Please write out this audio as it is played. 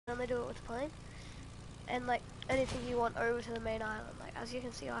only do it with the plane. And like anything you want over to the main island. Like as you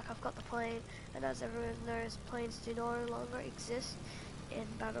can see, like I've got the plane, and as everyone knows, planes do no longer exist in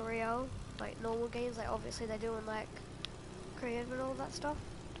Battle Royale, like normal games. Like obviously they do in like creative and all that stuff.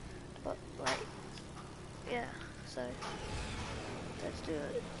 But like, yeah. So let's do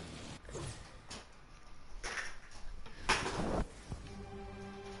it.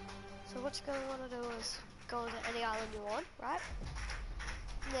 So what you're gonna want to do is go to any island you want, right?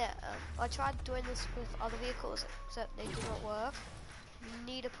 Yeah, I tried doing this with other vehicles, except they do not work. You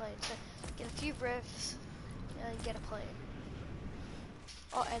need a plane, so get a few riffs and get a plane.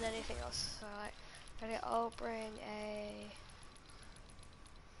 Oh, and anything else. So like, ready? I'll bring a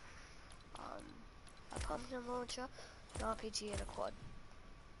pumpkin launcher, an RPG, and a quad.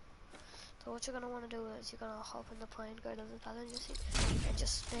 So what you're gonna want to do is you're gonna hop in the plane, go to the passenger seat, and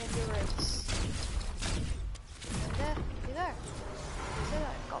just spam your riffs. There you go. See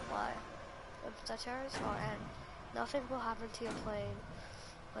that? Got my cherries. Oh, and nothing will happen to your plane.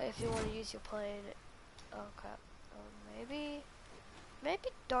 Like if you want to use your plane, oh crap. Maybe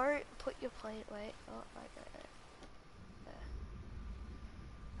don't put your plane. Wait. Oh, right. There.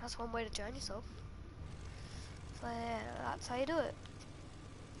 That's one way to join yourself. So yeah, that's how you do it.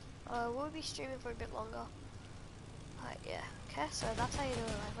 We'll be streaming for a bit longer. Yeah. Okay, so that's how you do it.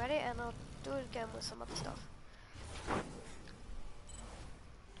 Like, ready? And I'll do it again with some other stuff.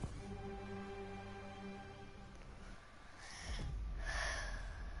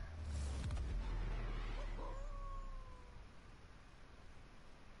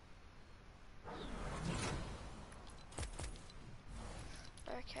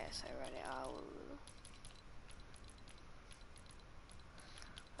 Okay, so ready? I'll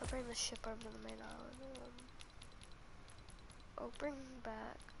bring the ship over to the main island. I'll bring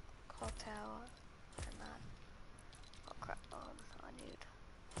back clock tower and that. Oh crap! I need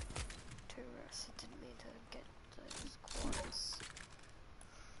 2 rests. I didn't mean to get those quads.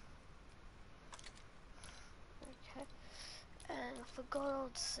 Okay. And for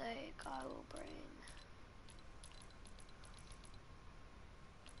God's sake, I will bring.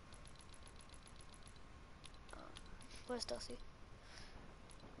 Where's Dusty?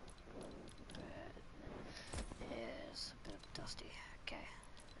 Here's a bit of Dusty. Okay.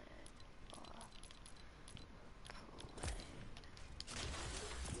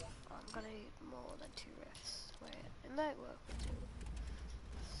 I'm gonna need more than 2 refs. Wait, it might work with 2.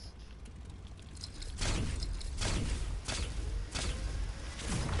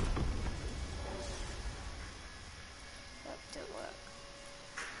 That didn't work.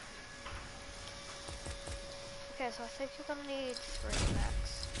 Okay, so I think you're gonna need 3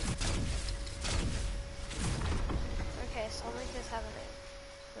 max. Okay, something is happening.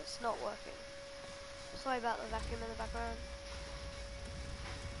 It's not working. Sorry about the vacuum in the background.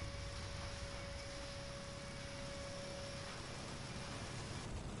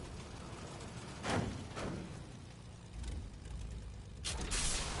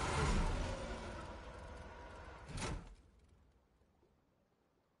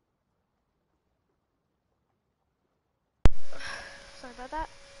 Sorry about that.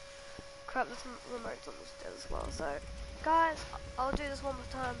 Crap, this remote's almost dead as well. So, guys, I'll do this one more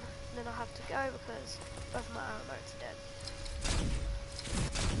time, and then I'll have to go because both of my remotes are dead.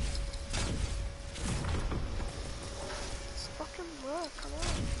 Let's fucking work, come on.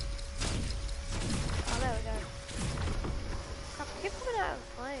 Oh, there we go. Crap, I keep coming out of the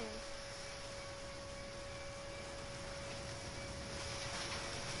plane.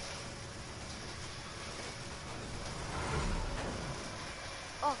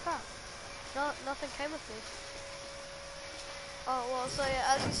 Oh crap. No, nothing came with me. Oh well, so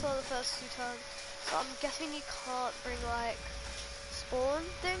yeah, as you saw the first 2 times, so I'm guessing you can't bring like spawn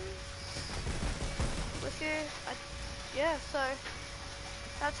things with you. Yeah, so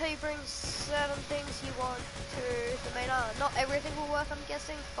that's how you bring certain things you want to the main island. Not everything will work, I'm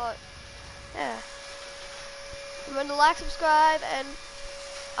guessing, but yeah. Remember to like, subscribe, and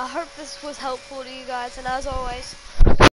I hope this was helpful to you guys. And as always,